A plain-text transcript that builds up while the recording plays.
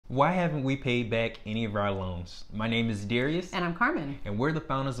Why haven't we paid back any of our loans? My name is Darius. And I'm Carmen. And we're the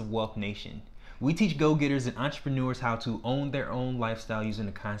founders of Wealth Nation. We teach go-getters and entrepreneurs how to own their own lifestyle using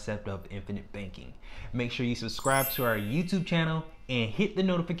the concept of infinite banking. Make sure you subscribe to our YouTube channel and hit the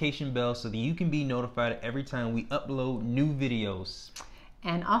notification bell so that you can be notified every time we upload new videos.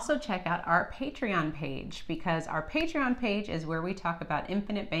 And also check out our Patreon page, because our Patreon page is where we talk about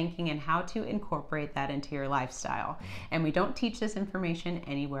infinite banking and how to incorporate that into your lifestyle. And we don't teach this information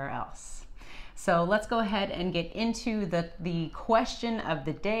anywhere else. So let's go ahead and get into the question of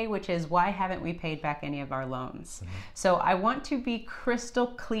the day, which is, why haven't we paid back any of our loans? So I want to be crystal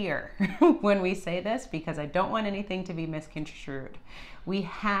clear when we say this, because I don't want anything to be misconstrued. We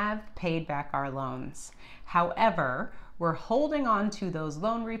have paid back our loans. However, we're holding on to those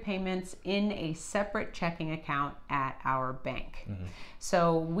loan repayments in a separate checking account at our bank.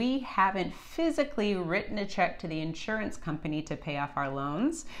 So we haven't physically written a check to the insurance company to pay off our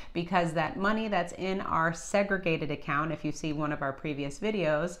loans, because that money that's in our segregated account, if you see one of our previous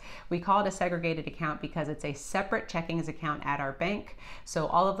videos, we call it a segregated account because it's a separate checkings account at our bank. So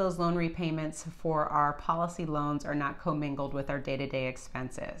all of those loan repayments for our policy loans are not commingled with our day-to-day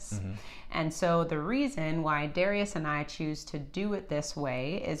expenses. And so the reason why Darius and I choose to do it this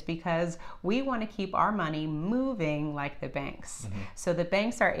way is because we want to keep our money moving like the banks. So the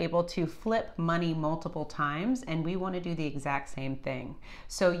banks are able to flip money multiple times, and we want to do the exact same thing.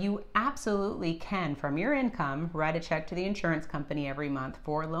 So you absolutely can, from your income, write a check to the insurance company every month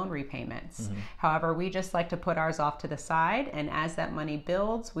for loan repayments. However, we just like to put ours off to the side, and as that money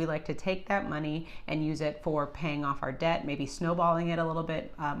builds, we like to take that money and use it for paying off our debt, maybe snowballing it a little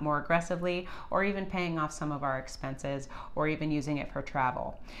bit more aggressively, or even paying off some of our expenses, or even using it for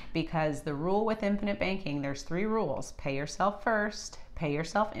travel. Because the rule with infinite banking, there's 3 rules: pay yourself first, pay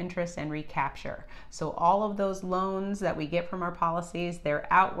yourself interest, and recapture. So all of those loans that we get from our policies,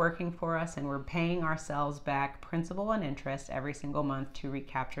 they're out working for us, and we're paying ourselves back principal and interest every single month to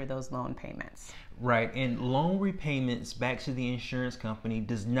recapture those loan payments. Right, and loan repayments back to the insurance company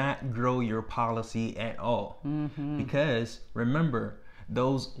does not grow your policy at all. Because remember,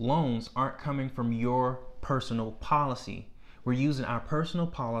 those loans aren't coming from your personal policy. We're using our personal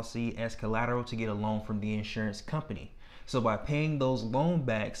policy as collateral to get a loan from the insurance company. So by paying those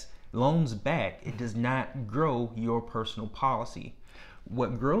loans back, it does not grow your personal policy.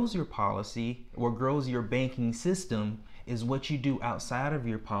 What grows your policy, what grows your banking system, is what you do outside of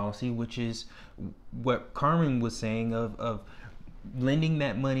your policy, which is what Carmen was saying of lending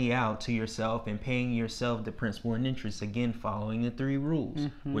that money out to yourself and paying yourself the principal and interest, again following the 3 rules,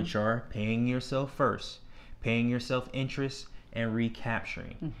 which are paying yourself first, paying yourself interest, and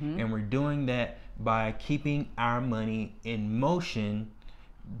recapturing. And we're doing that by keeping our money in motion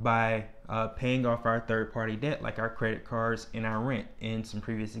by paying off our third-party debt, like our credit cards and our rent, in some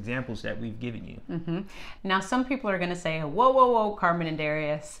previous examples that we've given you. Now, some people are going to say, whoa, whoa, whoa, Carmen and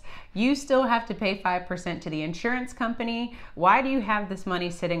Darius, you still have to pay 5% to the insurance company. Why do you have this money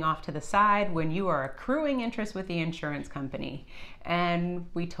sitting off to the side when you are accruing interest with the insurance company? And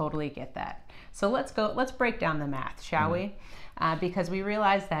we totally get that. So let's break down the math, shall we? Because we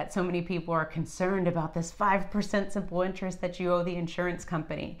realize that so many people are concerned about this 5% simple interest that you owe the insurance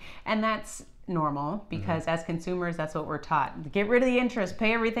company. And that's normal, because as consumers, that's what we're taught. Get rid of the interest,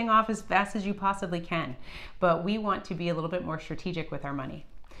 pay everything off as fast as you possibly can. But we want to be a little bit more strategic with our money.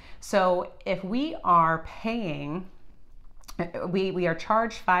 So if we are paying, we are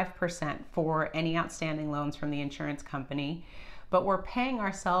charged 5% for any outstanding loans from the insurance company, but we're paying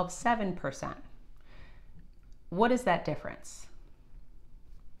ourselves 7%. What is that difference?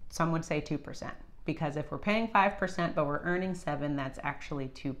 Some would say 2%, because if we're paying 5% but we're earning 7%, that's actually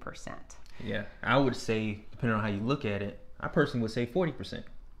 2%. Yeah, I would say, depending on how you look at it, I personally would say 40%.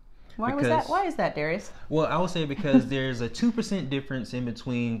 Why was that? Why is that, Darius? Well, I would say because there's a 2% difference in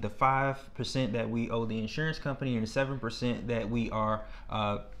between the 5% that we owe the insurance company and the 7% that we are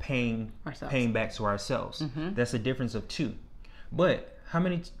paying back to ourselves. That's a difference of 2. But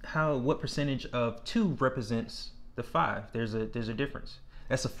what percentage of 2 represents the 5? There's a difference.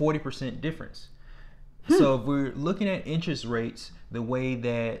 That's a 40% difference. So if we're looking at interest rates the way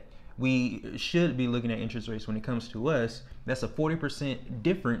that we should be looking at interest rates when it comes to us, that's a 40%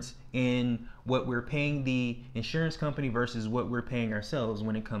 difference in what we're paying the insurance company versus what we're paying ourselves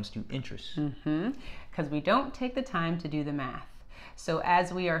when it comes to interest. Because we don't take the time to do the math. So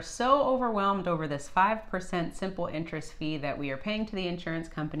as we are so overwhelmed over this 5% simple interest fee that we are paying to the insurance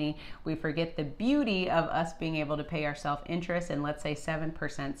company, we forget the beauty of us being able to pay ourselves interest, and let's say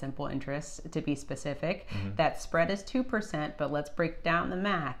 7% simple interest to be specific. That spread is 2%, but let's break down the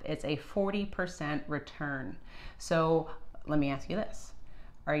math. It's a 40% return. So let me ask you this.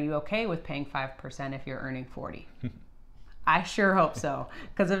 Are you okay with paying 5% if you're earning 40? I sure hope so,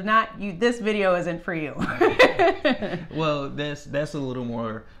 because if not, this video isn't for you. Well, that's a little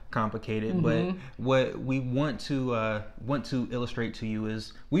more complicated, but what we want to illustrate to you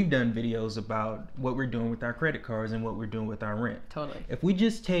is we've done videos about what we're doing with our credit cards and what we're doing with our rent. Totally. If we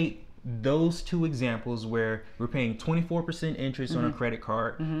just take those two examples where we're paying 24% interest on a credit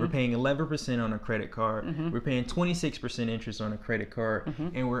card, we're paying 11% on a credit card, we're paying 26% interest on a credit card,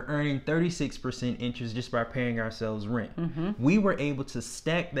 and we're earning 36% interest just by paying ourselves rent. We were able to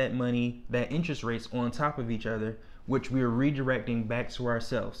stack that money, that interest rates on top of each other, which we are redirecting back to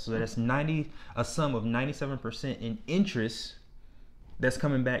ourselves. So that's a sum of 97% in interest that's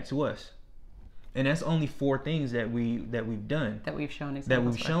coming back to us. And that's only 4 things that we've done. That we've shown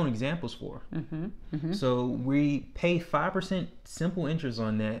examples for. So we pay 5% simple interest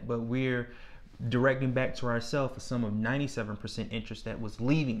on that, but we're directing back to ourselves a sum of 97% interest that was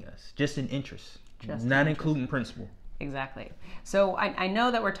leaving us, just in interest, not including principal. Exactly. So I know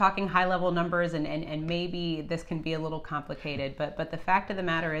that we're talking high level numbers and maybe this can be a little complicated, but the fact of the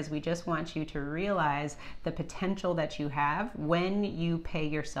matter is we just want you to realize the potential that you have when you pay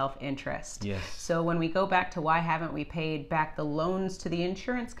yourself interest. Yes. So when we go back to why haven't we paid back the loans to the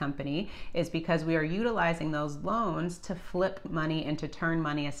insurance company is because we are utilizing those loans to flip money and to turn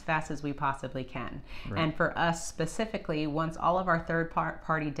money as fast as we possibly can. Right. And for us specifically, once all of our third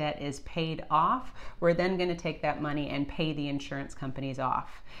party debt is paid off, we're then going to take that money and pay the insurance companies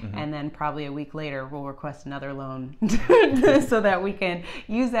off. And then probably a week later, we'll request another loan so that we can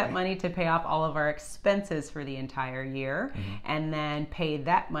use that money to pay off all of our expenses for the entire year and then pay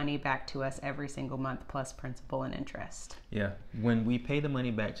that money back to us every single month plus principal and interest. Yeah. When we pay the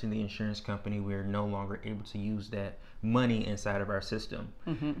money back to the insurance company, we're no longer able to use that money inside of our system.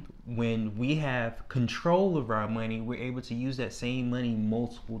 When we have control of our money, we're able to use that same money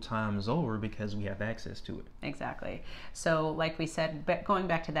multiple times over because we have access to it. Exactly. So like we said, going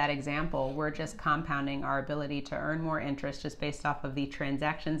back to that example, we're just compounding our ability to earn more interest just based off of the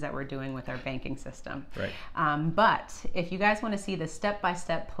transactions that we're doing with our banking system. Right. But if you guys want to see the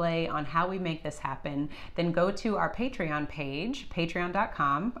step-by-step play on how we make this happen, then go to our Patreon page,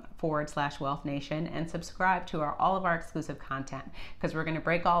 patreon.com/wealthnation, and subscribe to all of our exclusive content, because we're going to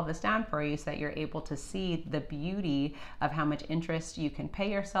break all of this down for you so that you're able to see the beauty of how much interest you can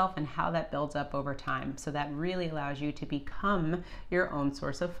pay yourself and how that builds up over time. So that really allows you to become your own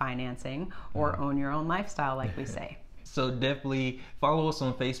source of financing or own your own lifestyle, like we say. So definitely follow us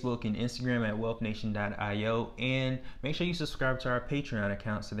on Facebook and Instagram at wealthnation.io, and make sure you subscribe to our Patreon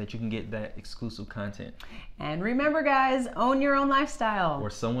account so that you can get that exclusive content. And remember, guys, own your own lifestyle. Or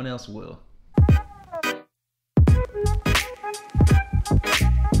someone else will.